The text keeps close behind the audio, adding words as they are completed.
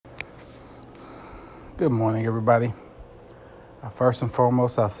Good morning, everybody. First and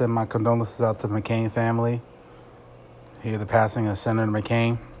foremost, I'll send my condolences out to the McCain family. Hear the passing of Senator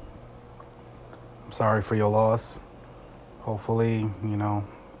McCain. I'm sorry for your loss. Hopefully,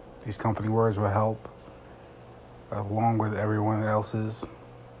 these comforting words will help, along with everyone else's.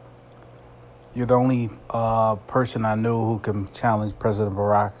 You're the only person I knew who can challenge President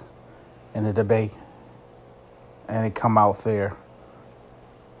Barack in a debate and it come out fair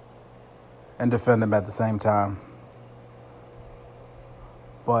and defend him at the same time.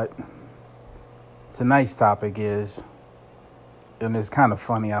 But tonight's topic is, and it's kind of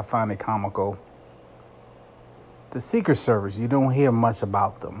funny, I find it comical, the Secret Service. You don't hear much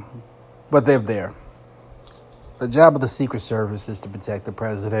about them, but they're there. The job of the Secret Service is to protect the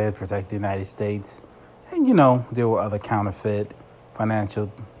president, protect the United States, and, deal with other counterfeit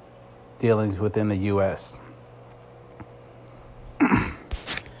financial dealings within the U.S.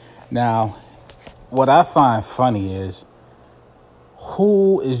 Now, what I find funny is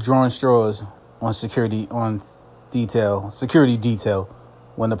who is drawing straws on security detail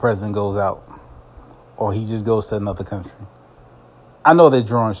when the president goes out or he just goes to another country. I know they're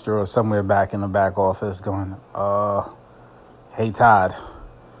drawing straws somewhere back in the back office going, hey, Todd,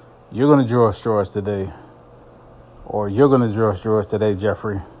 you're going to draw straws today. Or you're going to draw straws today,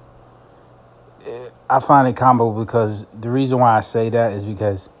 Jeffrey. I find it comical because the reason why I say that is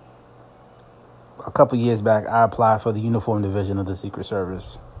because a couple years back, I applied for the uniform division of the Secret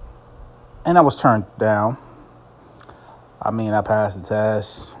Service. And I was turned down. I passed the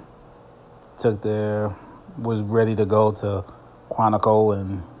test, was ready to go to Quantico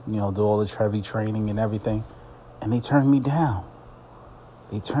and, do all the Trevi training and everything. And they turned me down.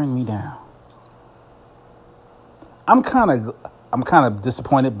 I'm kind of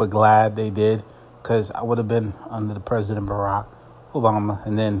disappointed but glad they did, because I would have been under the President Barack Obama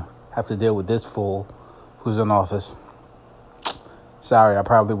and then have to deal with this fool who's in office. Sorry, I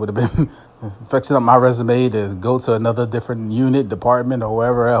probably would have been fixing up my resume to go to another different unit, department, or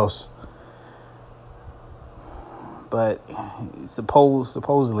wherever else. But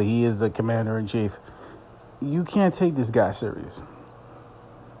supposedly he is the commander-in-chief. You can't take this guy serious.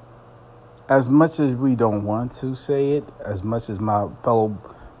 As much as we don't want to say it, as much as my fellow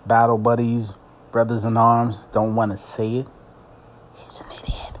battle buddies, brothers in arms, don't want to say it, he's an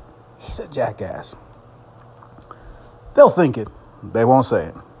idiot. He's a jackass. They'll think it. They won't say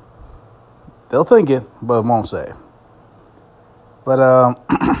it. They'll think it, but won't say it. But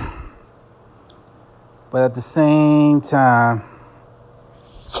but at the same time,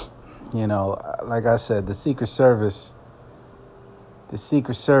 like I said, the Secret Service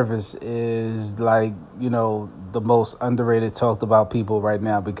is like, the most underrated, talked about people right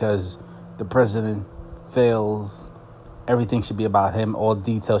now, because the president fails. Everything should be about him. All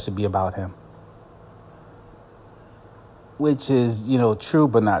details should be about him. Which is, true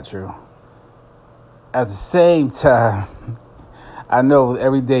but not true. At the same time, I know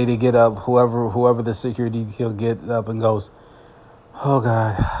every day they get up, whoever the security detail gets up and goes, oh,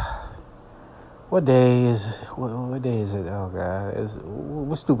 God, what day is it? Oh, God,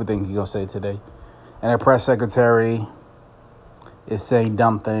 what stupid thing he going to say today? And the press secretary is saying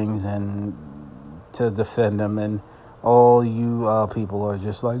dumb things and to defend him, and all you people are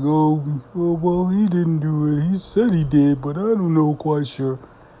just like, well, he didn't do it. He said he did, but I don't know quite sure.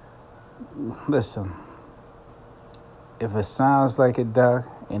 Listen, if it sounds like a duck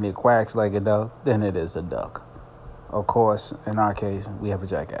and it quacks like a duck, then it is a duck. Of course, in our case, we have a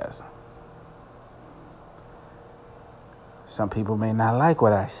jackass. Some people may not like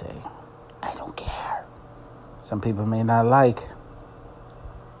what I say. I don't care. Some people may not like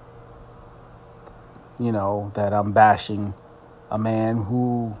that I'm bashing a man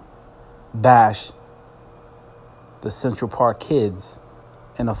who bashed the Central Park kids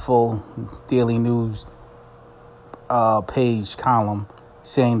in a full Daily News page column,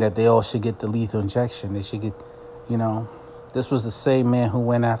 saying that they all should get the lethal injection. They should get, this was the same man who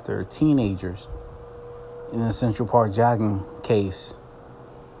went after teenagers in the Central Park jogging case.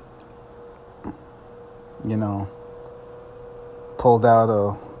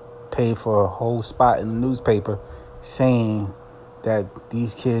 Paid for a whole spot in the newspaper saying that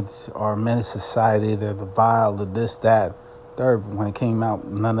these kids are a menace to society, they're the vile, the this, that, third. When it came out,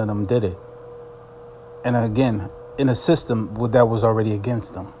 none of them did it. And again, in a system that was already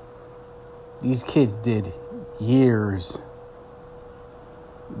against them. These kids did years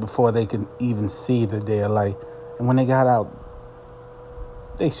before they could even see the day of light. And when they got out,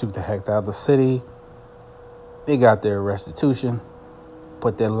 they sued the heck out of the city. They got their restitution,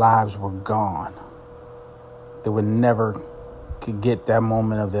 but their lives were gone. They would never could get that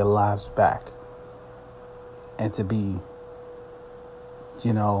moment of their lives back. and to be,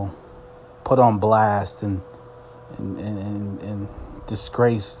 put on blast and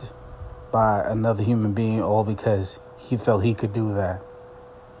disgraced by another human being, all because he felt he could do that.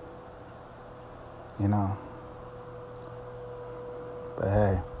 But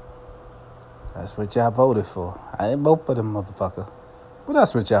hey, that's what y'all voted for. I didn't vote for them motherfucker, but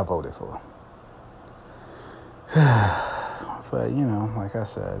that's what y'all voted for. But like I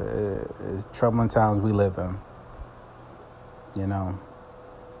said, it's troubling times we live in.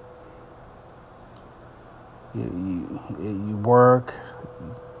 You work,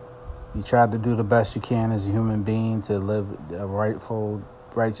 you try to do the best you can as a human being to live a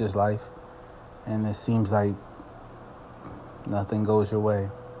righteous life, and it seems like nothing goes your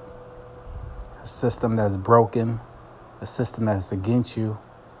way. A system that's broken, a system that's against you,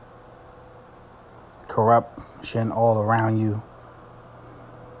 corruption all around you,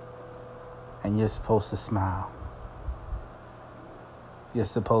 and you're supposed to smile. You're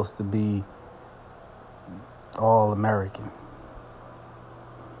supposed to be all American.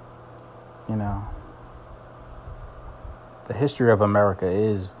 The history of America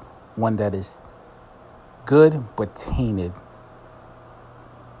is one that is good but tainted.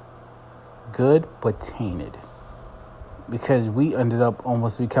 Good but tainted. Because we ended up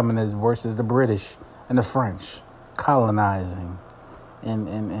almost becoming as worse as the British and the French, colonizing and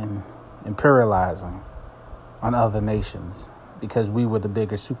imperializing on other nations because we were the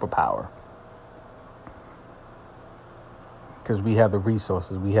bigger superpower. Because we have the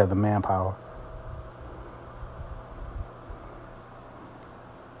resources, we have the manpower.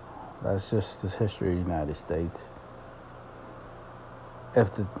 That's just the history of the United States.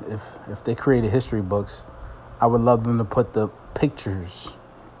 If they created history books, I would love them to put the pictures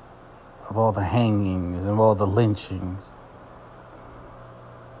of all the hangings and all the lynchings.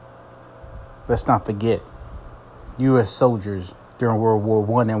 Let's not forget U.S. soldiers during World War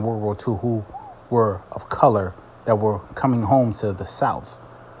I and World War II who were of color that were coming home to the South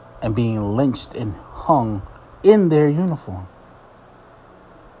and being lynched and hung in their uniform.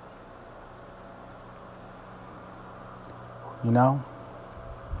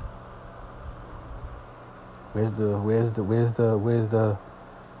 Where's the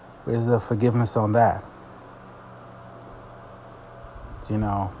forgiveness on that?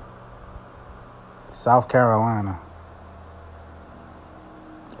 South Carolina,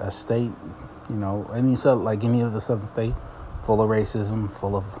 a state, any other southern state, full of racism,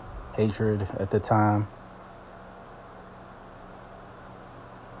 full of hatred at the time.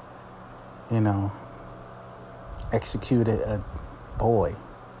 Executed a boy,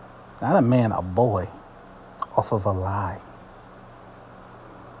 not a man, a boy, off of a lie.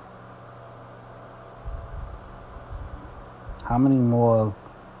 How many more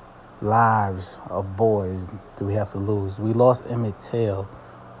lives of boys do we have to lose? We lost Emmett Till.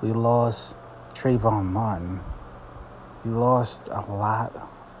 We lost Trayvon Martin. We lost a lot.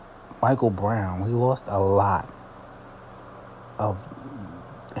 Michael Brown. We lost a lot of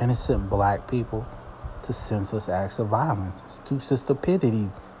innocent black people to senseless acts of violence, to stupidity,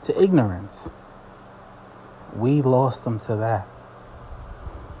 to ignorance. We lost them to that.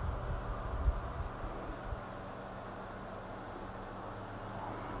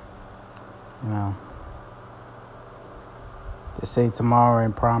 They say tomorrow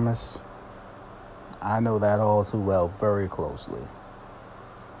ain't promise. I know that all too well, very closely.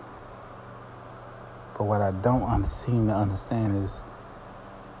 But what I don't seem to understand is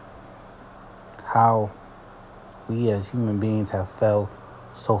how we as human beings have fell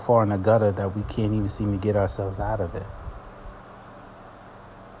so far in the gutter that we can't even seem to get ourselves out of it.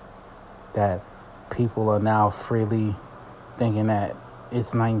 That people are now freely thinking that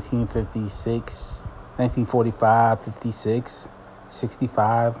it's 1956, 1945, 56,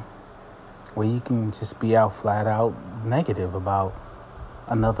 65, where you can just be out flat out negative about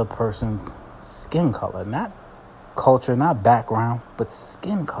another person's skin color. Not culture, not background, but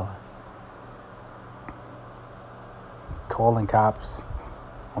skin color. Calling cops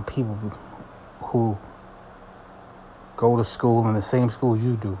on people who go to school in the same school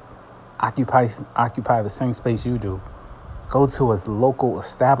you do, occupy the same space you do, go to a local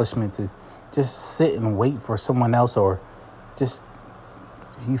establishment to just sit and wait for someone else, or just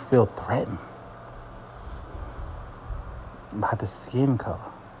you feel threatened by the skin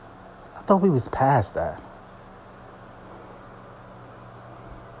color. I thought we was past that.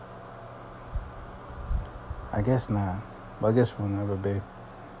 I guess not. But I guess we'll never be.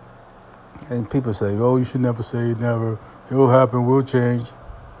 And people say, oh, you should never say never. It will happen, we'll change.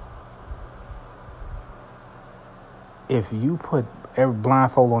 If you put every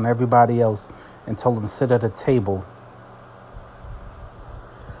blindfold on everybody else and told them to sit at a table,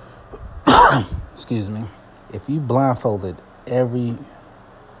 excuse me, if you blindfolded every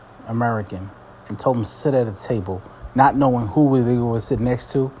American and told them to sit at a table, not knowing who they were sit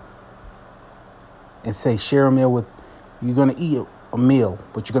next to, and say, share a meal with, you're going to eat a meal,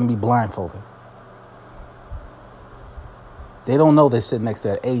 but you're going to be blindfolded. They don't know they're sitting next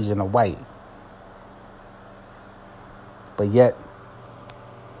to an Asian or white. But yet,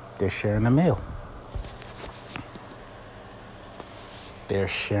 they're sharing a meal. They're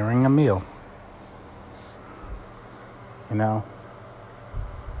sharing a meal. You know?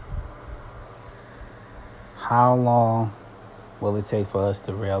 How long will it take for us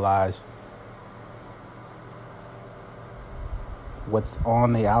to realize what's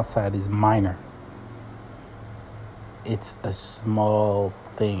on the outside is minor? It's a small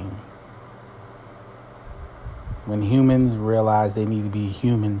thing. When humans realize they need to be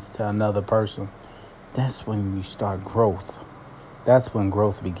humans to another person, that's when you start growth. That's when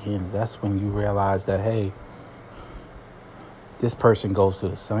growth begins. That's when you realize that, hey, this person goes through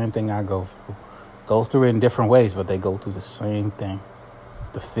the same thing I go through. Goes through it in different ways, but they go through the same thing.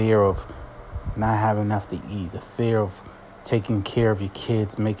 The fear of not having enough to eat. The fear of taking care of your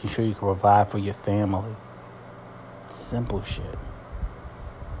kids, making sure you can provide for your family. Simple shit.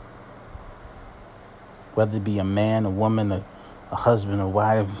 Whether it be a man, a woman, a husband, a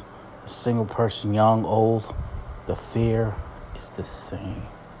wife, a single person, young, old, the fear is the same.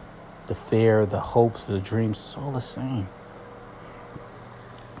 The fear, the hopes, the dreams, it's all the same.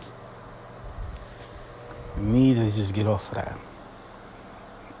 You need to just get off of that.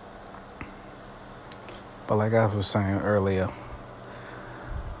 But like I was saying earlier,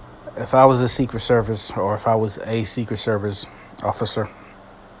 if I was a Secret Service or if I was a Secret Service officer,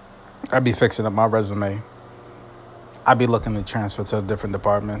 I'd be fixing up my resume. I'd be looking to transfer to a different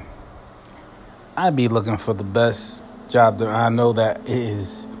department. I'd be looking for the best job that I know that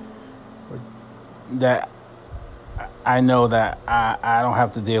I don't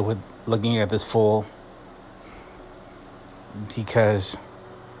have to deal with looking at this full, because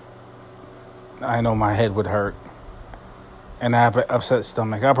I know my head would hurt. And I have an upset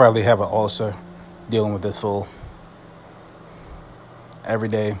stomach. I probably have an ulcer dealing with this fool. Every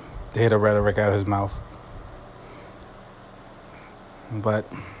day, they hit a rhetoric out of his mouth. But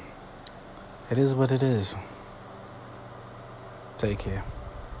it is what it is. Take care.